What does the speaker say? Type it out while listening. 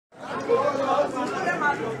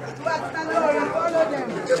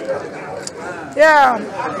Yeah.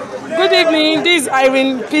 Good evening. This is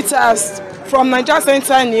Irene Peters from Niger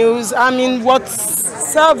Center News. I'm in Ward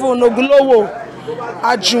 7 Ogulowo,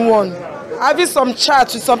 Ajuwon. Having some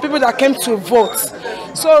chat with some people that came to vote.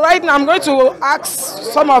 So right now I'm going to ask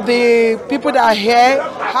some of the people that are here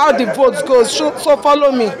how the votes go. So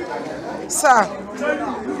follow me. Sir,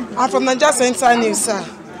 I'm from Niger Center News, sir.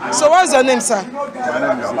 So what's your name, sir? My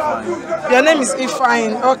name is Ifeanyi. Your name is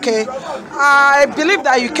Ifeanyi. Okay. I believe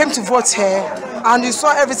that you came to vote here and you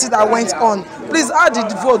saw everything that went on. Please, how did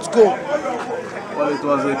the vote go? Well, it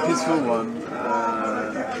was a peaceful one.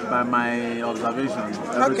 By my observation,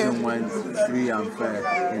 everything went free and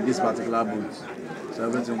fair in this particular booth. So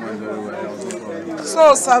everything went very well. There was no problem.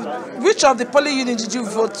 So, sir, which of the polling units did you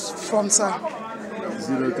vote from, sir?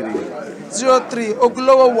 03. 03,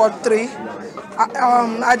 Ogulowo Ward 3,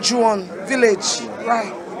 Ajuwon Village.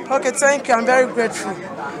 Right. Okay, thank you. I'm very grateful.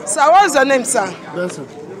 Sir, what's your name, sir? Benson.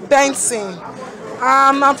 Benson.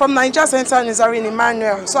 I'm from Niger Center News, Irene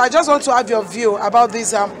Emmanuel. So I just want to have your view about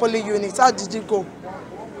these polling units. How did it go?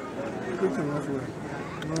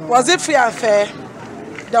 Was it free and fair?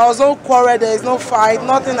 There was no quarrel, there is no fight,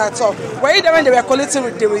 nothing at all. Were you there when they were collecting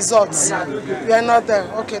with the results? You are not there.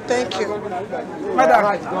 Okay, thank you.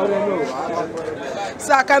 Madam.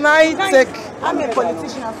 Sir, can I take... I'm a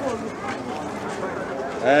politician.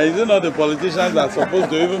 Is it not the politicians that are supposed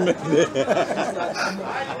to even make the...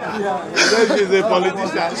 She's a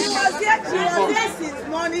politician. She was here since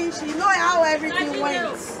morning. She knows how everything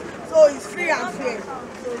went. So it's free and fair.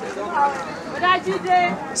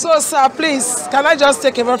 So, sir, please, can I just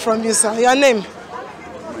take a word from you, sir? Your name?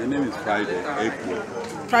 My name is Friday Ekpo.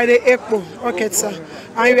 Friday Ekpo. Okay, sir.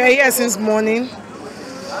 And you were here since morning?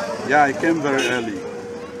 Yeah, I came very early.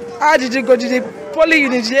 How did you go? Did the polling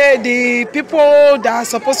unit, the people that are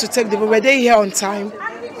supposed to take the vote, were they here on time?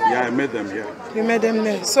 Yeah, I met them here. You met them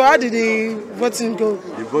there. So how did the voting go?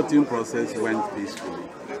 The voting process went peacefully.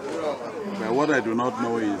 But what I do not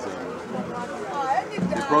know is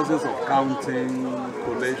the process of counting,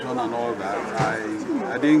 collation and all that.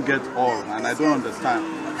 I didn't get all and I don't understand.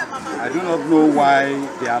 I do not know why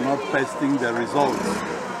they are not pasting the results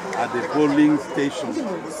at the polling station,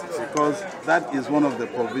 because that is one of the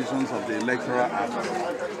provisions of the Electoral Act.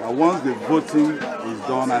 Now, once the voting is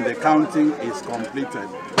done and the counting is completed,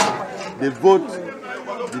 the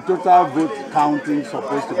total vote counting is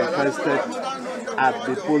supposed to be pasted at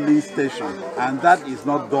the polling station, and that is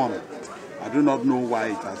not done. I do not know why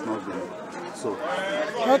it has not been so.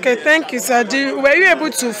 Okay, thank you, sir. Were you able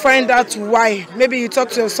to find out why? Maybe you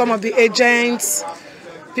talked to some of the agents,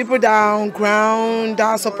 people that are on ground that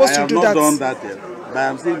are supposed to do that. I have not done that yet, but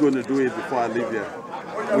I'm still going to do it before I leave here.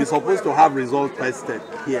 We're supposed to have results tested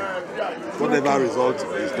here. Whatever result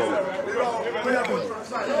is done.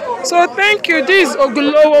 So thank you. This is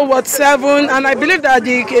Ogulowo Ward 7, and I believe that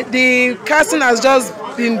the casting has just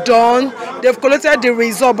been done. They've collected the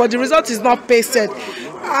result, but the result is not pasted.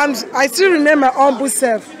 I still remember humble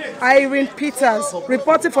self, Irene Peters,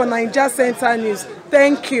 reporting for Niger Center News.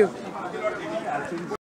 Thank you.